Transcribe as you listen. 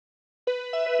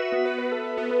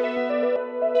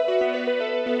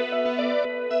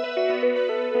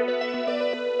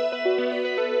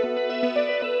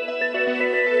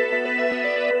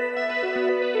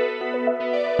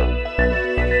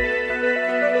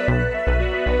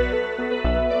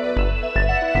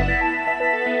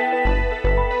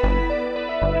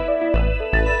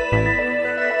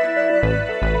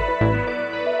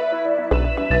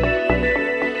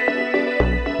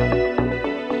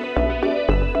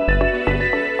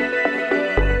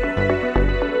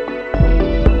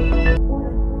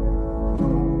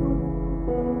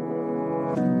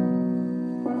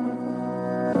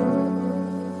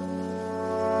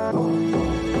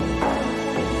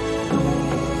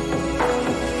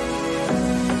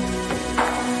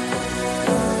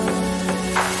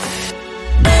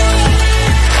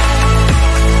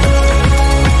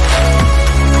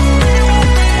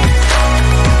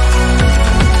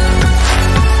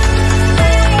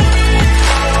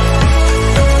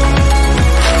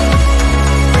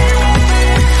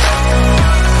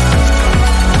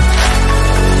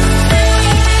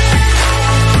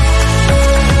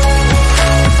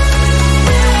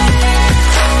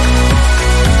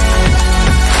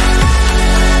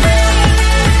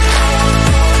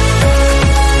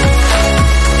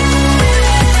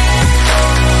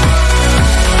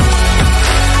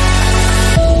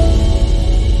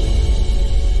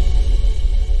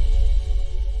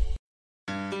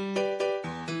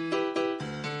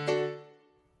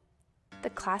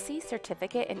CLASI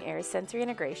Certificate in Ayres Sensory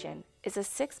Integration is a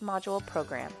 6-module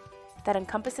program that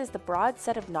encompasses the broad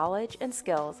set of knowledge and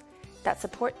skills that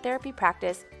support therapy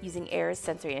practice using Ayres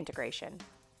Sensory Integration.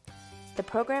 The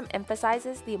program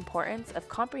emphasizes the importance of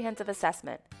comprehensive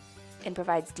assessment and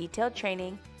provides detailed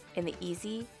training in the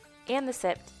EASI and the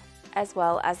CIPT, as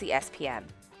well as the SPM.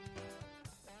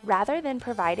 Rather than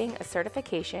providing a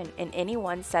certification in any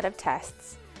one set of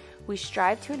tests, we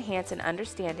strive to enhance an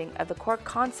understanding of the core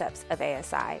concepts of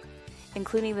ASI,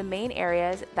 including the main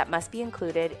areas that must be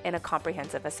included in a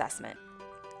comprehensive assessment.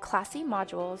 CLASI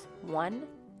modules 1,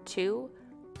 2,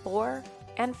 4,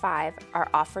 and 5 are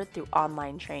offered through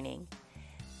online training.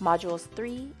 Modules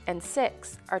 3 and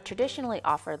 6 are traditionally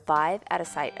offered live at a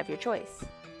site of your choice.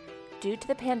 Due to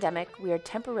the pandemic, we are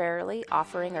temporarily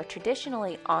offering our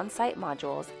traditionally on-site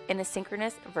modules in a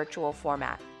synchronous virtual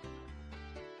format.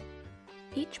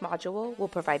 Each module will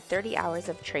provide 30 hours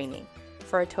of training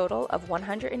for a total of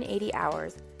 180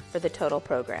 hours for the total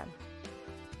program.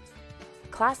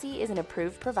 CLASI is an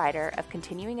approved provider of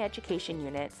continuing education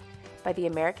units by the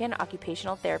American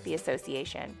Occupational Therapy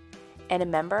Association and a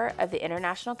member of the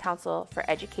International Council for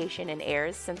Education in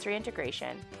Ayres Sensory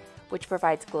Integration, which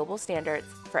provides global standards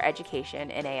for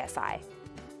education in ASI.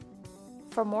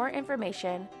 For more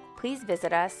information, please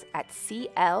visit us at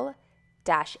cl-asi.org.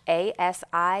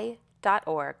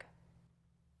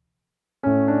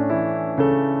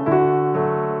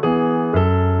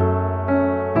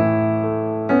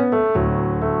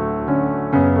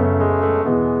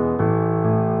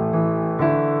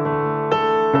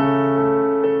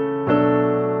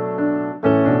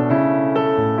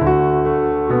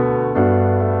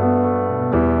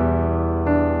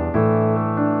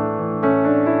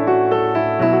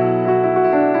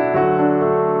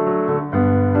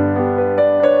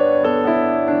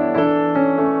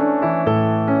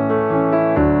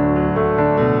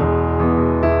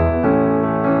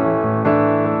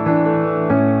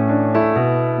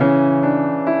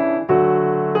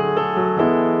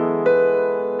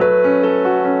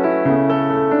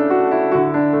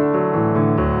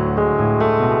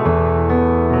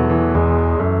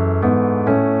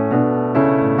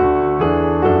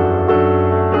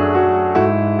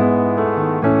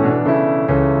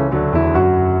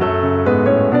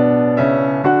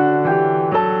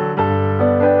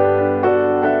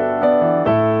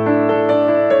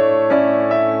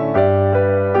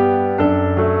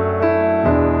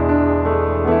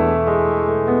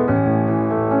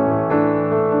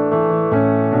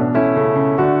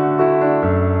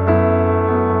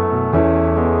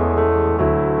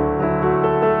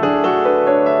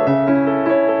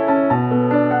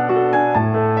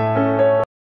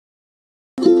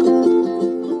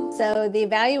 So the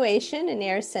evaluation in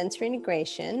Ayres Sensory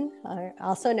Integration,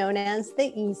 also known as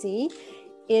the EASI,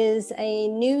 is a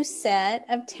new set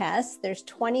of tests. There's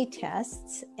 20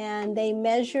 tests, and they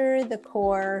measure the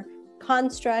core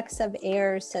constructs of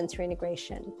Ayres Sensory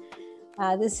Integration.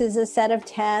 This is a set of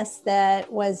tests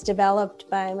that was developed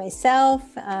by myself,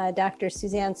 Dr.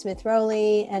 Suzanne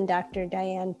Smith-Rowley, and Dr.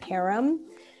 Diane Parham.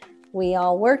 We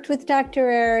all worked with Dr.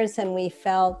 Ayres, and we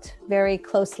felt very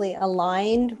closely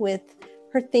aligned with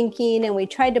her thinking, and we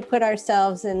tried to put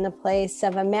ourselves in the place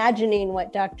of imagining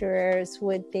what Dr. Ayres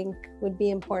would think would be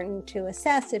important to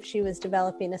assess if she was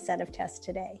developing a set of tests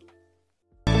today.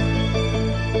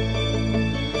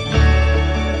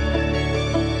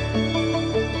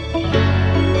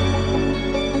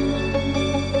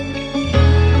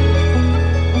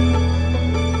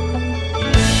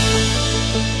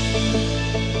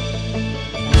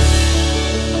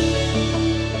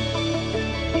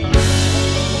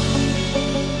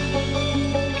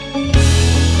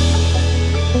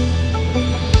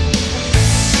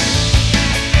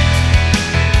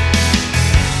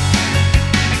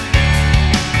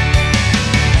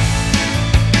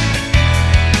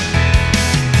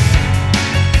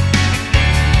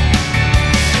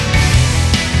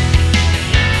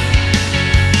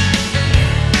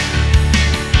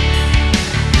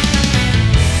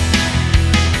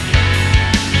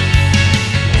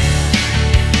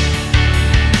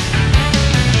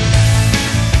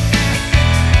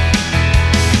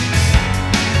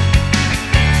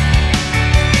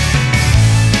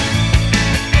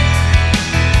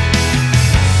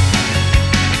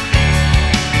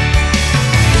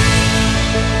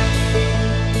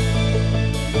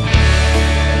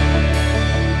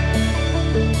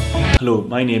 Hello,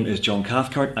 my name is John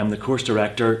Cathcart. I'm the course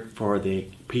director for the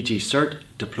PG Cert,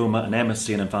 Diploma and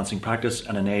MSc in Advancing Practice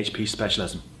and an AHP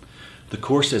Specialism. The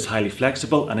course is highly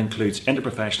flexible and includes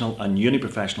interprofessional and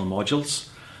uniprofessional modules.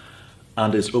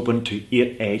 and is open to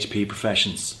 8 AHP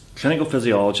professions: clinical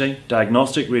physiology,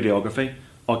 diagnostic radiography,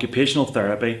 occupational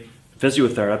therapy,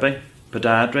 physiotherapy,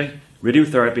 podiatry,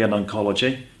 radiotherapy and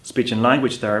oncology, speech and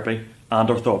language therapy, and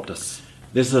orthoptists.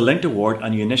 This is a linked award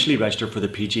and you initially register for the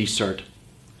PG Cert.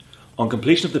 On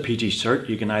completion of the PG Cert,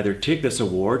 you can either take this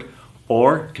award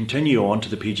or continue on to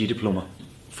the PG Diploma.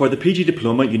 For the PG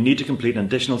Diploma, you need to complete an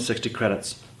additional 60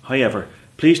 credits. However,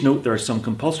 please note there are some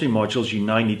compulsory modules you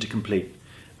now need to complete.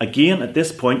 Again, at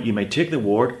this point, you may take the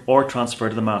award or transfer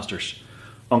to the Masters.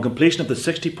 On completion of the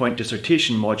 60-point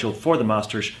dissertation module for the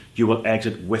Masters, you will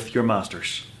exit with your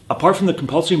Masters. Apart from the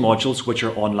compulsory modules, which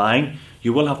are online,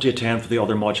 you will have to attend for the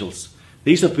other modules.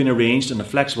 These have been arranged in a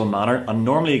flexible manner and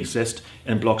normally exist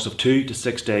in blocks of 2 to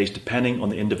 6 days depending on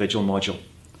the individual module.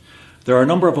 There are a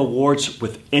number of awards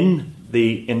within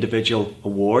the individual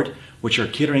award which are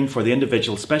catering for the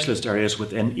individual specialist areas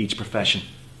within each profession.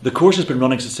 The course has been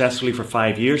running successfully for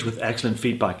 5 years with excellent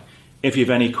feedback. If you have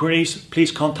any queries,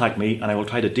 please contact me and I will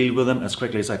try to deal with them as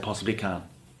quickly as I possibly can.